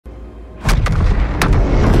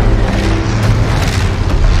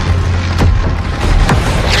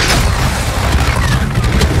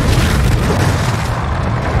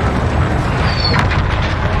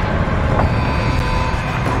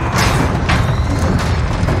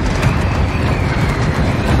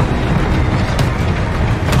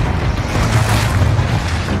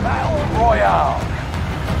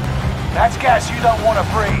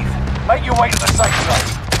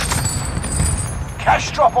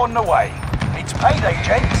Cash drop on the way. It's payday,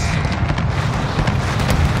 gents.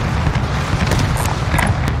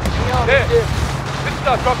 There. This is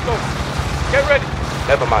our drop zone. Get ready.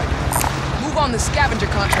 Never mind. Move on the scavenger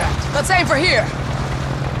contract. Let's aim for here.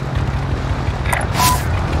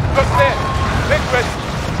 Just there. Make ready.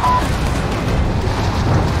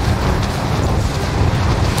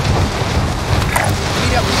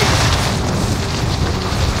 Meet up here.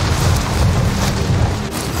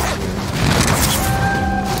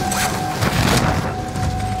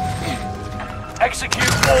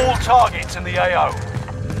 Execute all targets in the AO.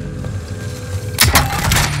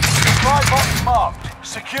 Supply box marked.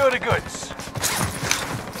 Secure the goods.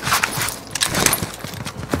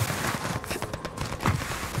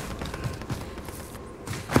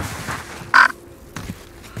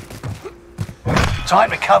 Time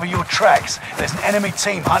to cover your tracks. There's an enemy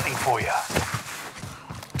team hunting for you.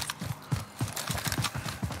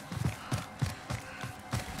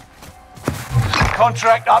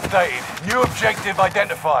 Contract updated. New objective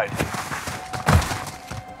identified.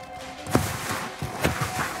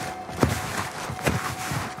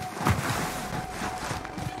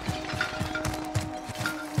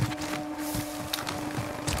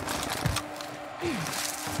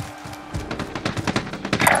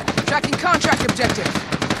 Tracking contract objective.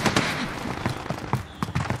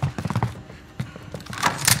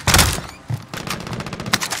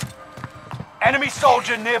 Enemy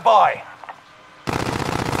soldier nearby.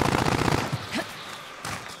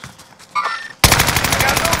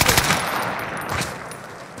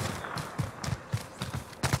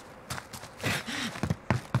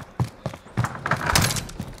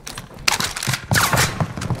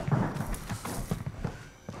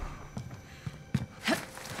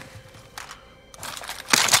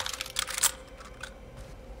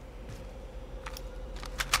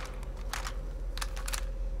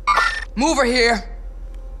 Mover here.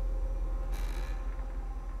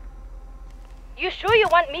 You sure you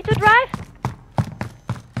want me to drive?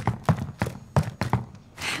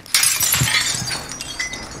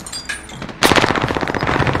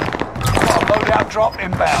 Got a loadout drop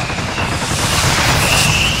inbound.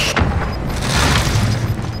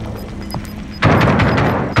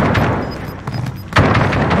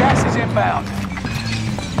 Gas is inbound.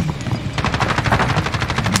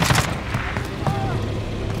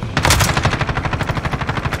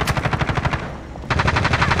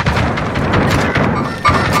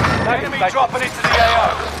 Dropping into the AO.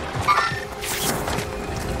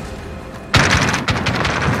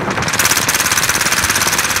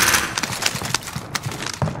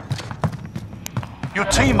 Your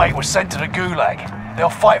teammate was sent to the Gulag. They'll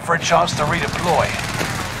fight for a chance to redeploy.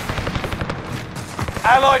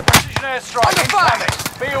 Allied precision airstrike incoming.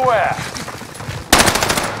 Be aware.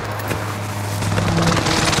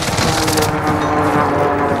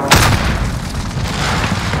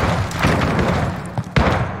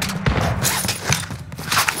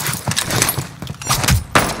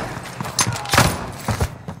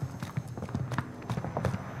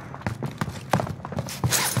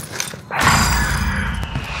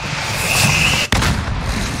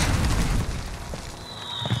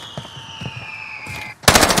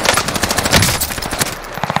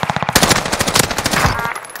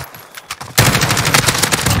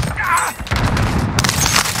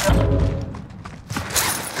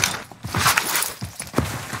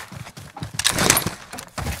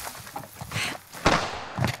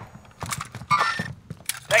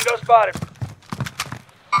 Tango spotted.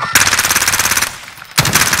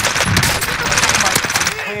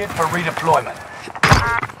 Cleared for redeployment.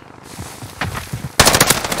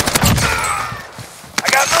 I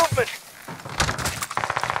got movement.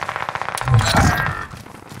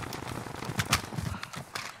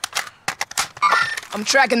 I'm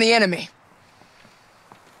tracking the enemy.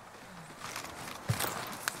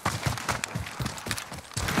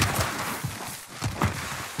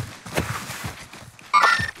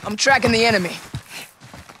 I'm tracking the enemy.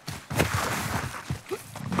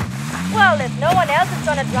 Well, if no one else is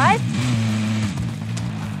gonna drive,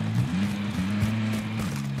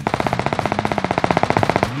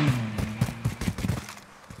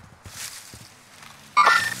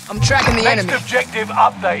 I'm tracking the enemy. Next objective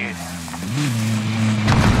updated.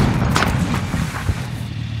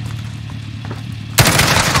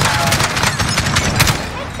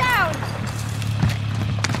 get down!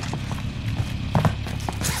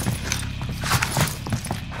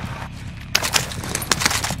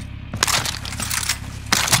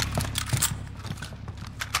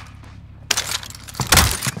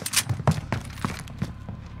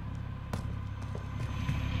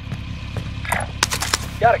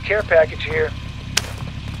 Got a care package here.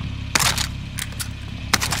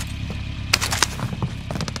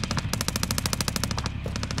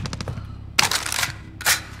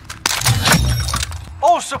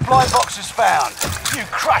 supply box is found. You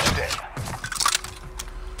crushed it.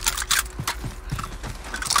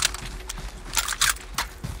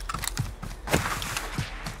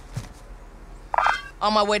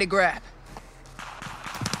 On my way to grab.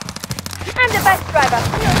 I'm the best driver.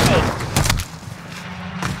 Feel safe.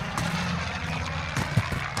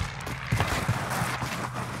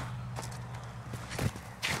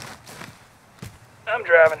 I'm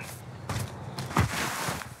driving.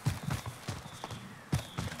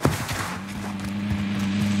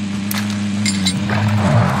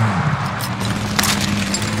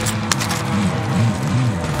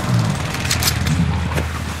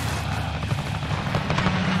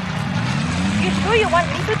 You sure you want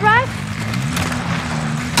me to drive?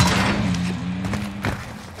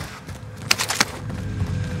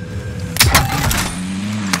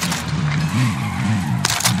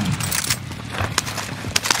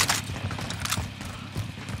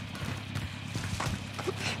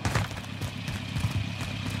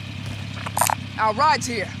 Our ride's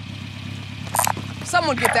here.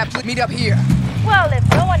 Someone get that meet up here. Well, if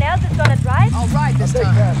no one else is gonna drive, I'll ride this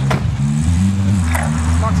time.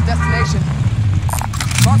 Mark the destination.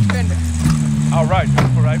 Mark fender. All right,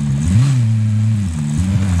 all right.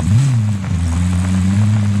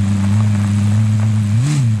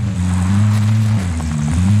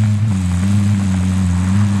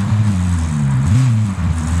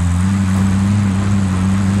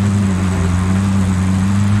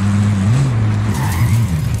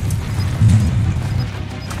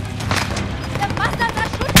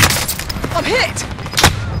 I'm hit!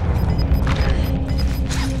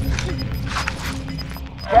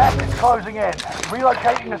 Gas is closing in.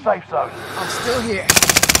 Relocating the safe zone. I'm still here.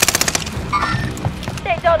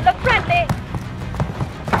 they don't look friendly.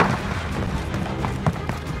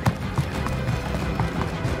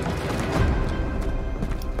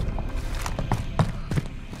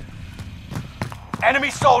 Enemy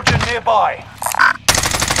soldier nearby.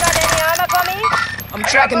 Got any armor for me? I'm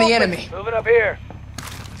tracking the enemy. Moving up here.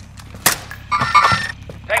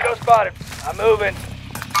 Tango spotted. I'm moving.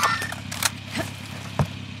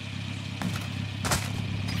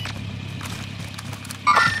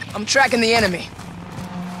 I'm tracking the enemy.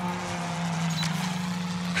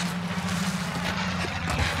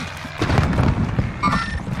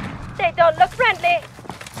 They don't look friendly.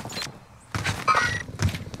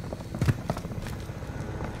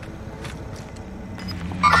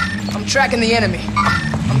 I'm tracking the enemy.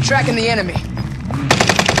 I'm tracking the enemy.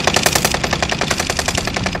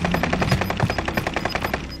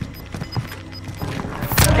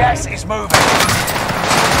 Gas is moving.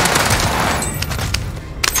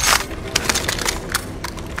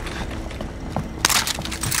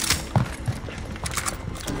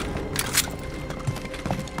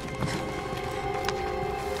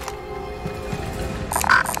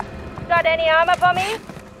 Got any armor for me?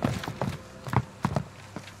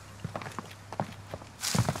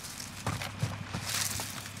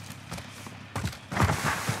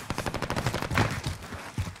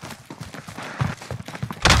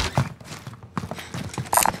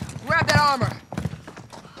 Grab that armor.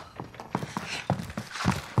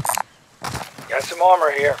 Got some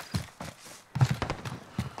armor here.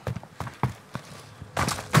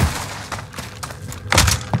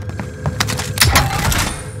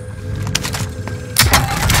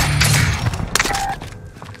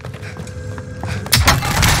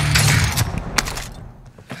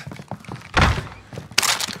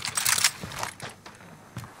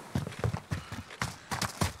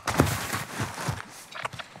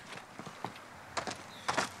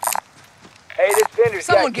 Hey, this vendor's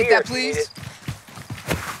Someone got get gear that, if you need please. it.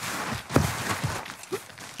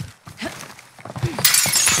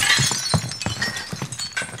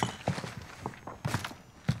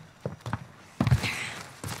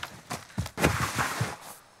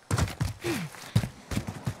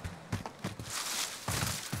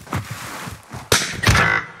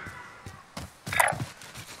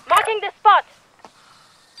 Marking the spot.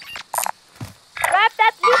 Grab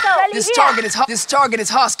that lethal. This target is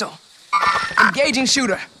hostile. Engaging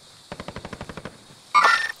shooter.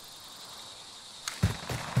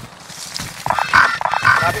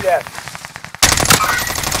 Copy that.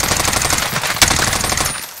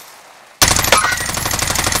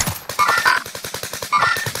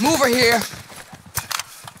 Mover here.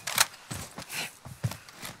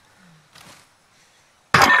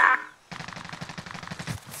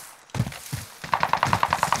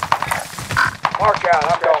 Mark out.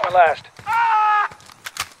 I'm going for last.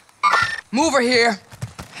 Mover here.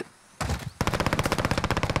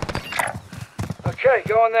 Okay,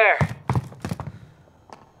 go in there.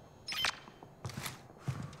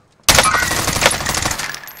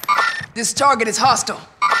 This target is hostile.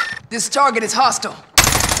 This target is hostile.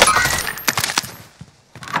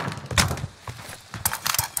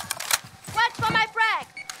 Watch for my frag!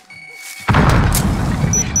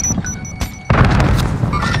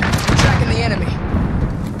 Tracking the enemy.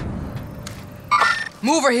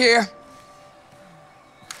 Move her here.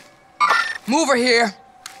 Move her here.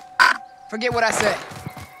 Forget what I said.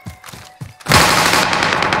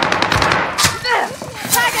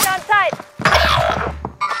 Target on sight!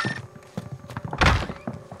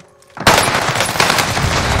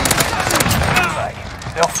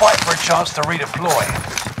 They'll fight for a chance to redeploy.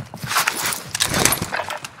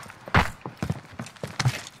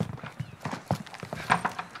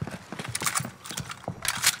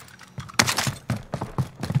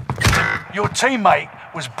 Your teammate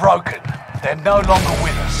was broken. They're no longer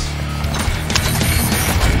with us.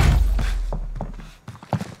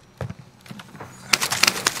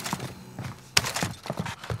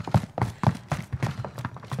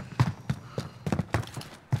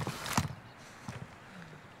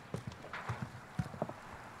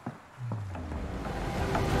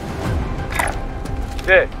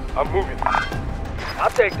 Dead. I'm moving. I'll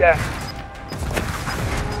take that.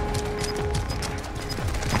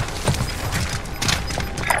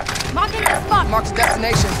 Marking the spot! Mark's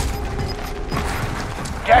destination.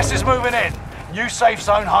 Gas is moving in. New safe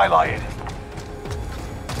zone highlighted.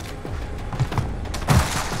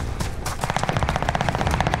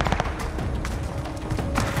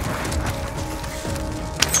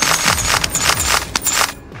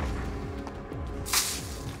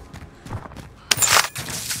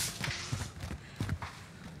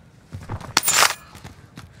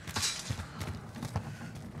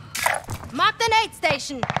 Mark the aid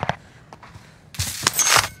station!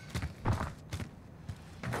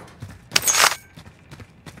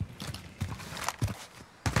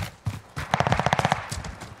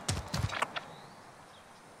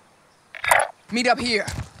 Meet up here.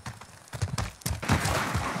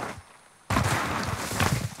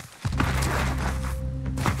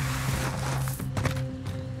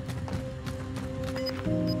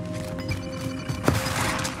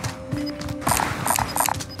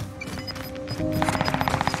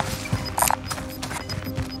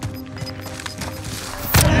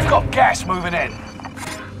 You've got gas moving in.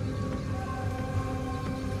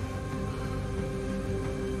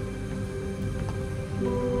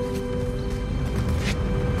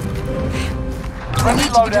 I need to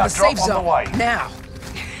get to the Loadout safe drop on the zone. way. Now.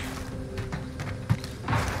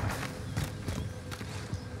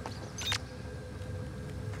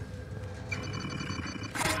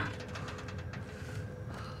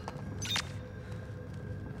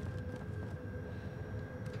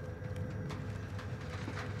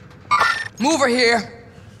 Move her here.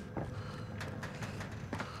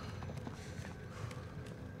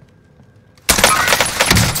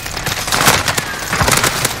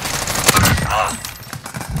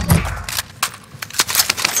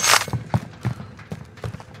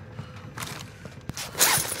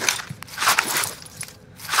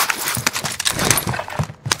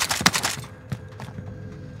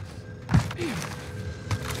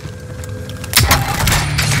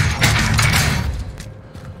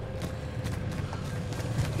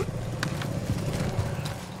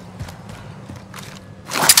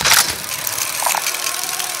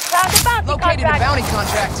 Found the bounty Located a contract! bounty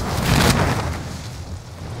contract.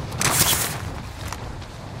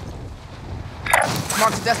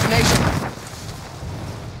 Marked the destination.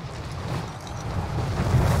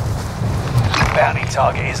 Bounty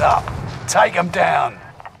target is up. Take them down.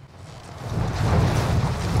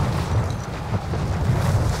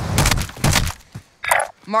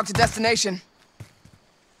 Marked the destination.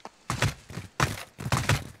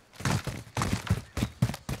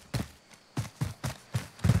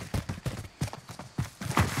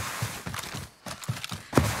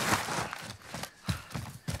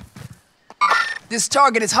 This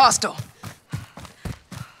target is hostile.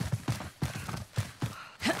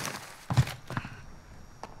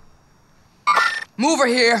 Move her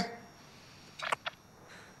here.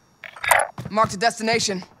 Marked a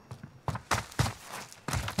destination.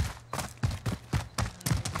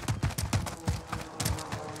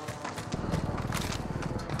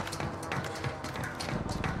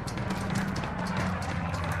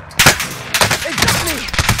 They got me!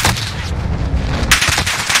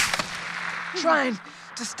 Trying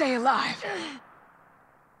to stay alive.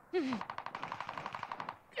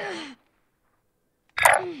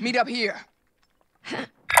 Meet up here.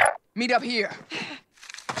 Meet up here.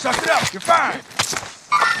 Suck it up. You're fine.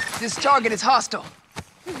 This target is hostile.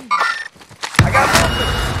 I got movement.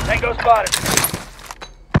 Tango spotted.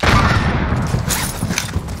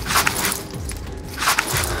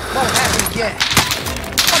 Won't happen again.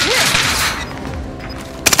 Come here!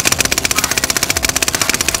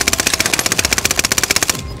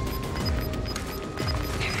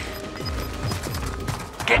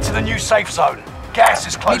 Get to the new safe zone. Gas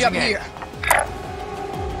is Meet closing up in. here.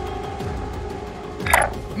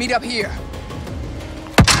 Meet up here.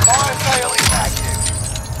 Fire sale is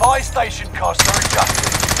active. Buy station costs are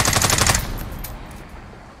adjusted.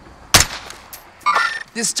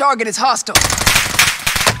 This target is hostile.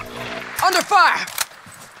 Under fire!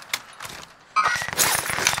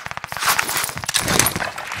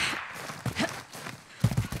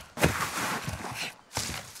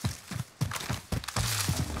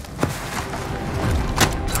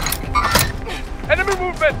 Enemy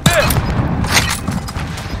movement there!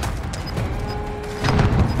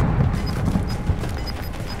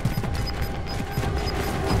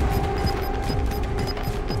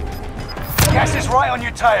 Gas is right on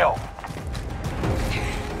your tail.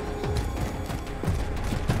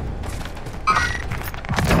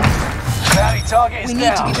 Bounty target is We need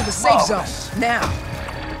down. to get to the safe zone. Marvelous. Now.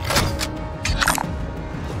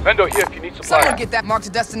 Vendor here if you need supplies. Someone get that marked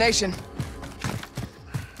to destination.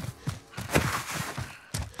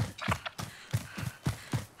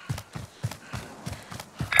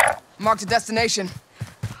 Mark to destination.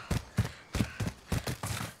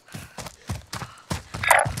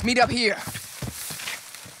 Meet up here.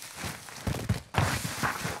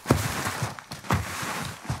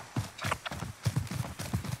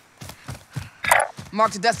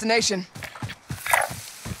 Mark to destination.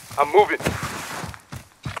 I'm moving.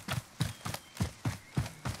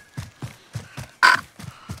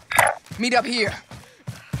 Meet up here.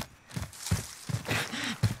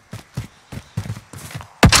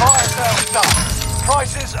 Fire sale's done.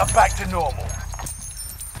 Prices are back to normal.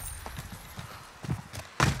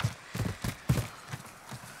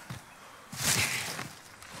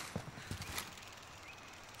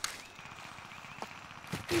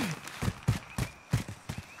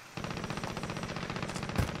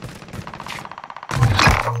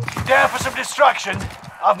 Down for some destruction?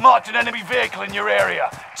 I've marked an enemy vehicle in your area.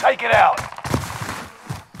 Take it out.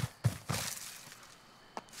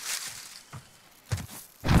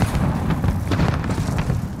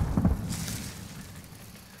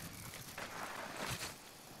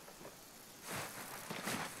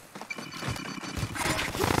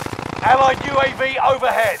 Allied UAV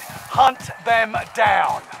overhead. Hunt them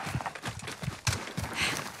down.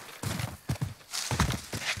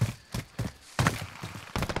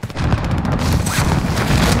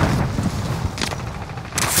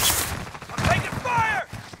 I'm taking fire!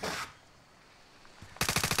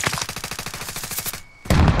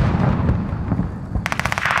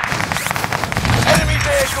 Enemy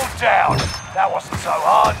vehicle down. That wasn't so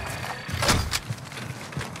hard.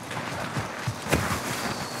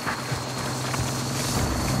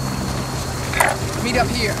 Meet up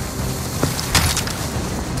here.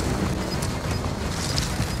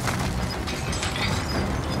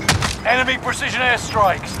 Enemy precision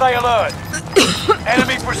airstrike. Stay alert.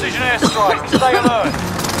 Enemy precision airstrike. Stay alert.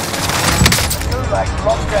 Gulag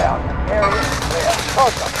locked down. Area is clear.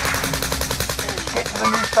 Contact. Get to the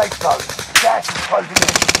new safe zone. Gas is closing in.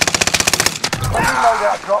 Heavy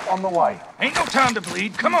loadout drop on the way. Ain't no time to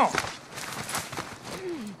bleed. Come on.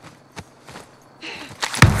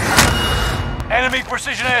 Enemy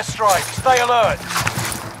precision airstrike. Stay alert.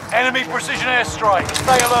 Enemy precision airstrike.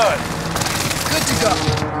 Stay alert. Good to go.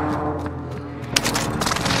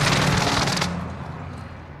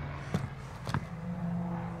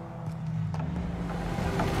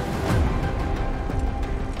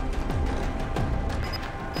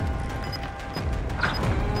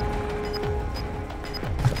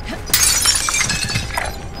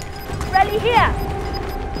 Rally here.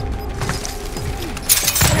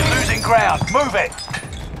 You're losing ground. Move it.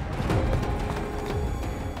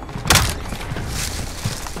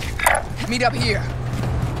 Meet up here.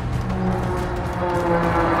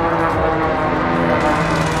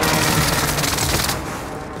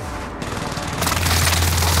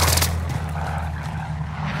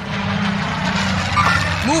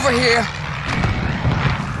 Mover here.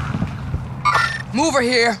 Mover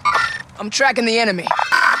here. I'm tracking the enemy.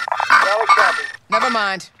 Solid copy. Never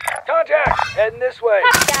mind. Contact! Heading this way.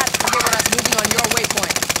 Fuck that. Forget when I was moving on your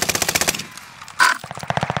waypoint.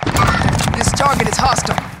 This target is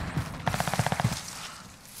hostile.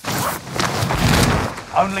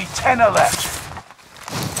 Only 10 are left.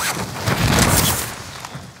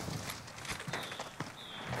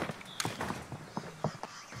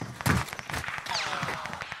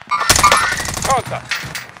 Contact.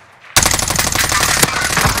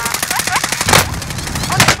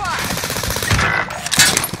 Under fire!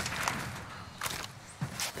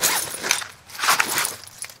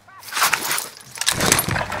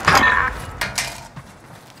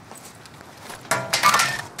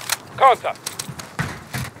 Contact.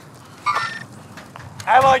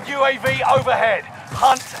 Allied UAV overhead.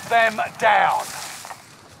 Hunt them down.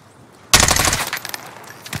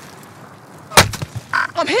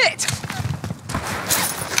 I'm hit!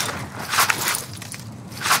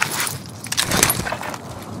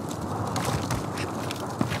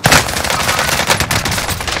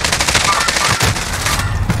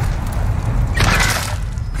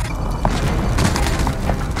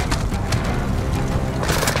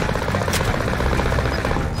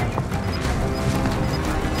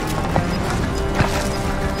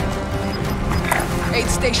 Aid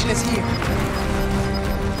station is here.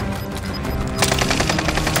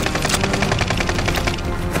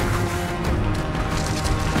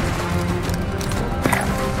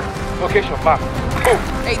 Location marked.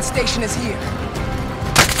 Move. Aid station is here.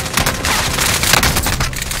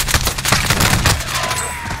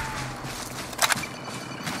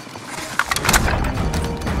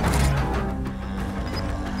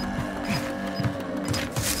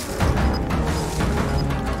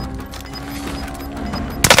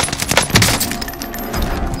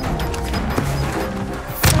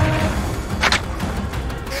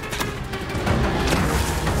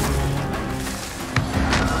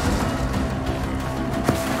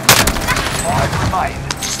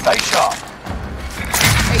 Stay sharp.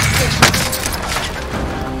 Aid station.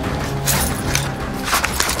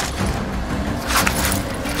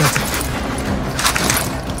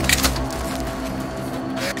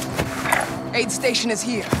 Aid station is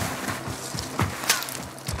here.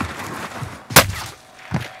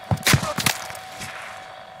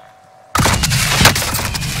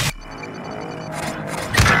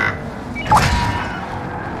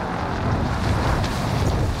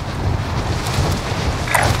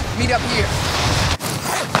 Meet up here.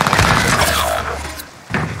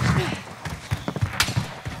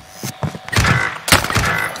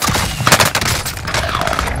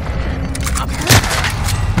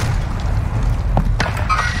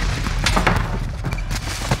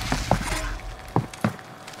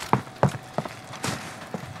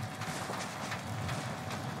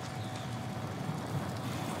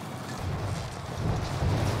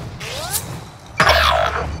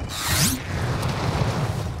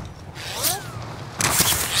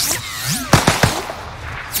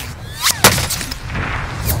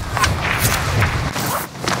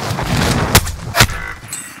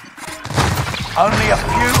 Only a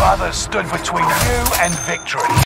few others stood between you and victory.